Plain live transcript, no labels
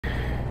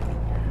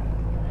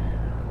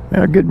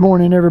Good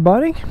morning,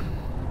 everybody.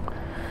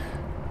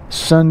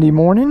 Sunday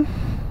morning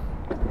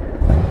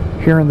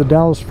here in the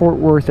Dallas-Fort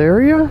Worth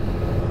area.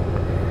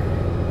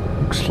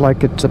 Looks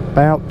like it's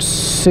about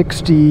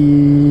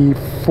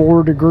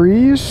 64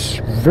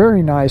 degrees.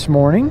 Very nice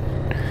morning.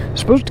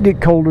 Supposed to get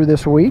colder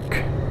this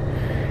week,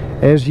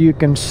 as you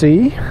can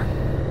see.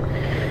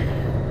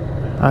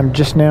 I'm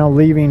just now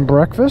leaving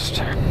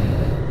breakfast,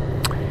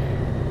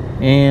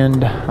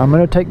 and I'm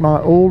going to take my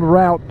old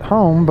route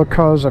home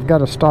because I've got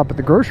to stop at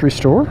the grocery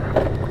store.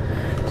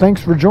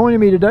 Thanks for joining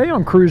me today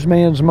on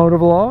Cruiseman's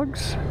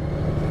MOTOVLOGs.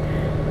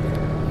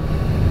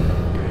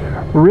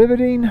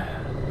 Riveting,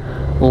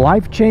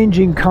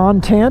 life-changing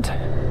content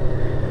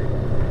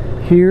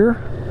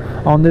here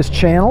on this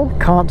channel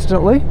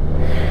constantly.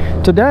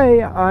 Today,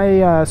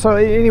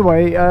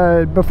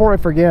 before I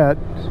forget,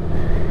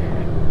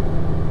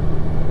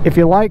 if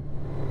you like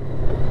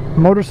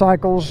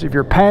motorcycles, if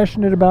you're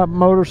passionate about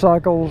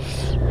motorcycles,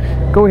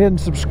 go ahead and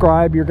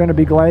subscribe. You're going to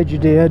be glad you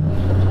did.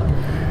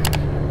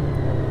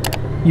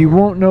 You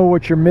won't know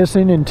what you're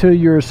missing until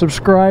you're a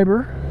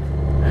subscriber.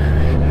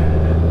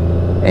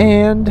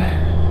 And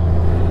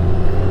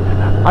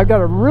I've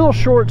got a real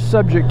short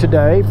subject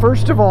today.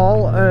 First of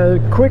all, a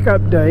quick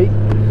update.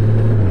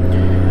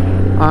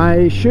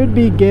 I should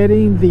be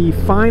getting the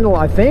final,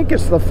 I think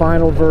it's the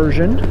final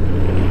version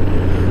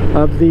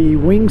of the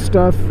Wing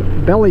Stuff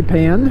belly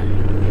pan,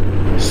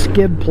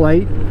 skid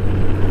plate,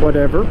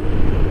 whatever.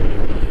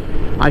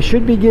 I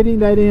should be getting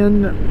that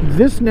in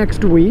this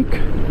next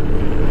week,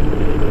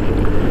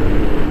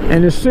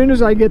 and as soon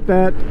as I get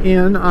that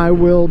in, I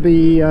will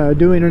be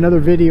doing another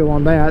video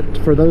on that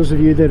for those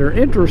of you that are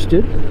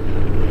interested.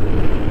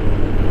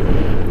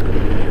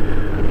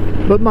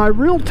 But my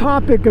real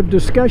topic of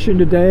discussion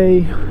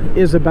today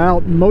is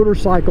about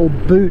motorcycle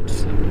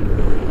boots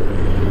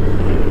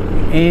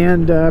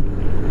and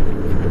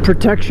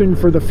protection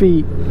for the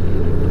feet.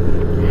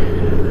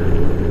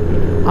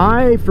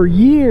 I, for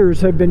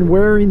years, have been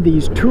wearing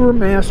these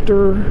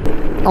Tourmaster.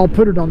 I'll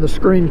put it on the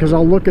screen because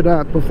I'll look it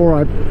up before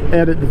I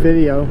edit the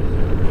video.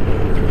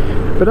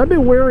 But I've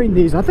been wearing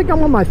these. I think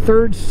I'm on my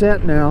third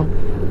set now.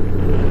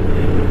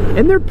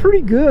 And they're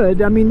pretty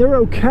good. I mean, they're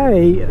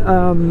okay.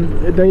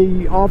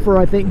 They offer,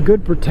 I think,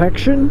 good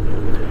protection.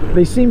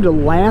 They seem to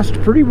last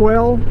pretty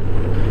well.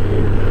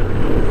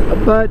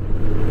 But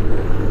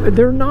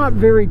they're not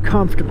very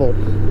comfortable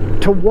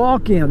to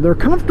walk in. They're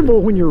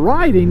comfortable when you're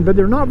riding, but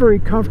they're not very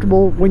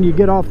comfortable when you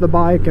get off the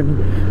bike and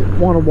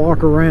want to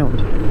walk around.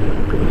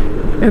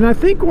 And I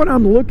think what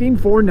I'm looking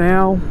for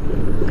now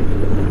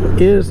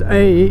is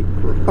a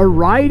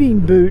riding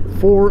boot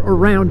for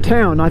around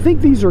town. I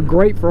think these are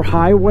great for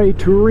highway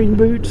touring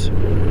boots,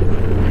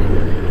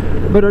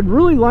 but I'd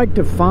really like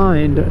to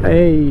find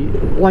a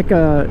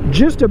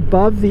just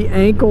above the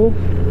ankle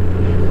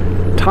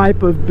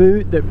type of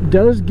boot that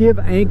does give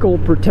ankle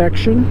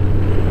protection.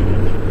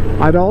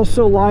 I'd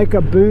also like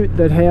a boot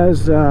that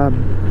has a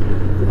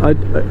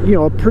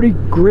pretty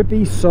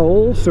grippy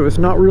sole, so it's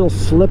not real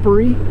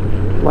slippery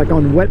like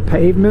on wet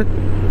pavement.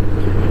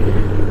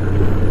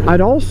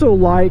 I'd also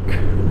like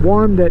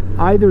one that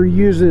either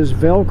uses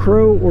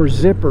Velcro or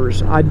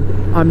zippers.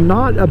 I'm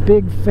not a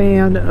big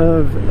fan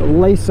of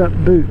lace-up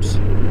boots.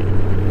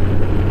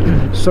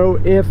 So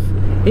if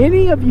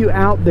any of you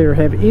out there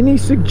have any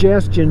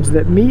suggestions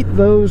that meet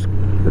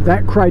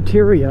that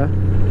criteria,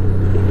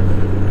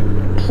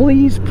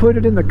 please put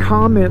it in the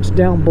comments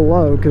down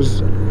below,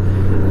 because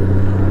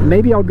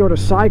maybe I'll go to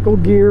Cycle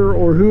Gear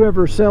or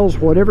whoever sells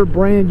whatever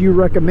brand you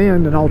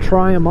recommend, and I'll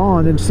try them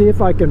on and see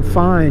if I can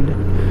find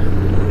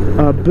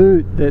a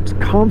boot that's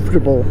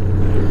comfortable,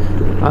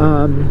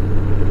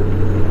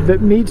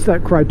 that meets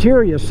that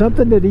criteria.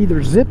 Something that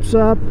either zips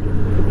up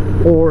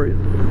or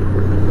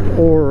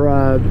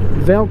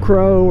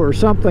Velcro or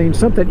something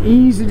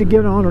easy to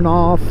get on and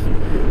off,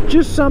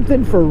 just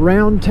something for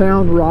round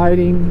town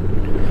riding.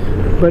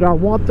 But I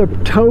want the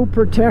toe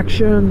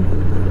protection,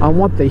 I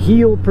want the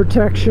heel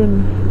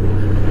protection,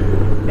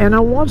 and I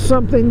want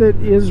something that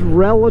is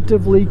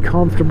relatively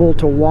comfortable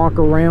to walk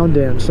around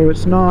in. So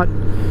it's not,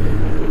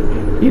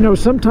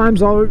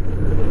 sometimes like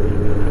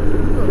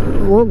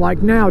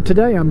now,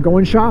 today I'm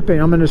going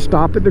shopping. I'm going to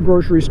stop at the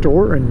grocery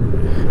store, and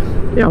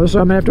so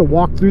I'm going to have to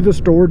walk through the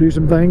store, do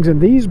some things, and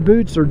these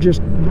boots are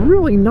just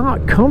really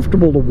not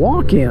comfortable to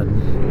walk in.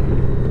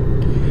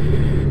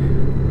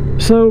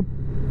 So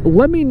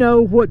let me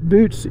know what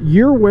boots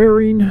you're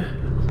wearing.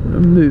 I'll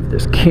move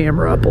this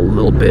camera up a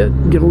little bit,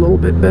 get a little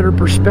bit better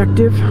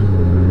perspective.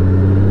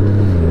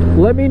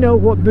 Let me know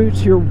what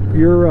boots you're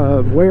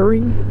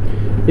wearing,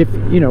 if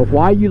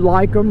why you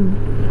like them,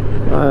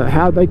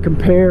 how they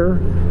compare.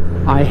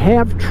 I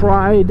have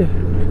tried,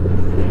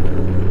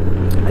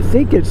 I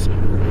think is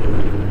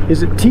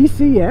it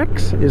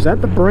TCX? Is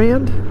that the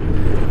brand?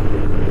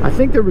 I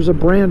think there was a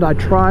brand I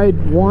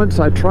tried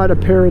once. I tried a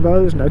pair of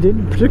those and I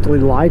didn't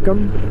particularly like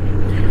them.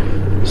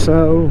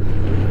 So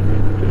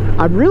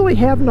I really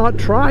have not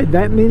tried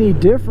that many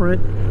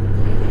different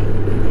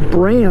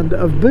brand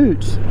of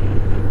boots.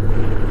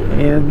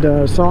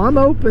 And so I'm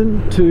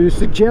open to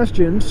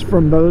suggestions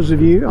from those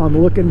of you. I'm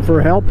looking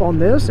for help on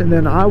this, and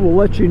then I will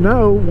let you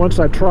know once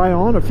I try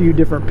on a few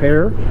different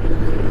pair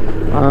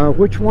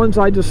which ones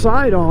I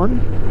decide on.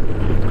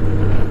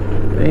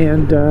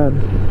 And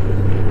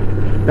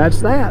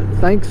that's that.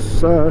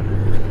 Thanks.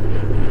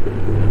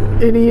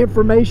 Any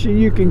information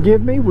you can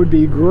give me would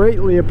be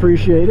greatly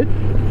appreciated.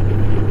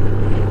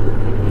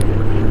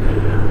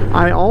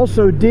 I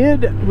also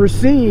did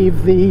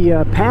receive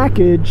the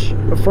package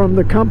from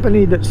the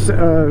company that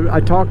I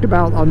talked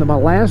about on my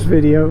last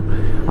video.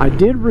 I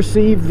did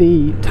receive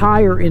the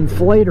tire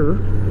inflator,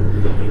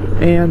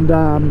 and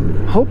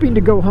hoping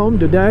to go home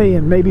today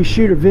and maybe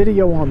shoot a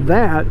video on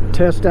that,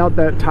 test out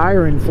that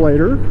tire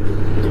inflator,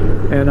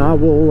 and I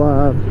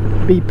will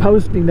be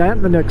posting that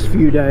in the next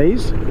few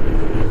days.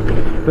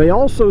 They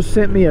also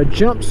sent me a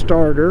jump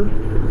starter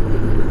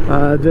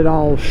that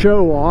I'll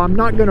show. I'm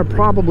not going to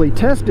probably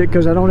test it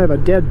because I don't have a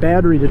dead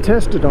battery to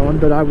test it on,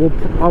 but I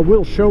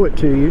will show it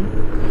to you.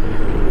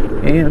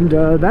 And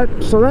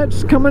so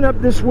that's coming up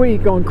this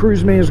week on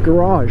Cruiseman's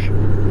Garage.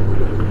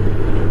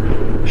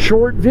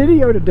 Short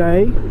video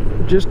today,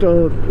 just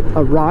a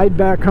ride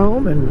back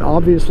home, and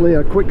obviously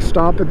a quick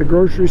stop at the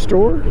grocery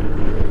store.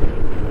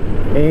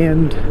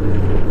 And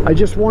I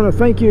just want to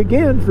thank you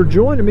again for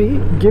joining me.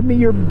 Give me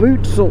your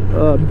boot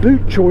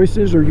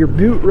choices or your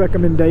boot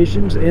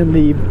recommendations in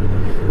the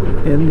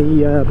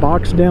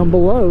box down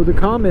below, the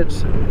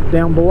comments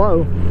down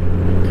below.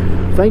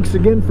 Thanks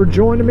again for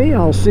joining me.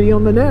 I'll see you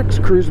on the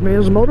next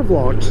Cruiseman's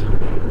Motovlogs.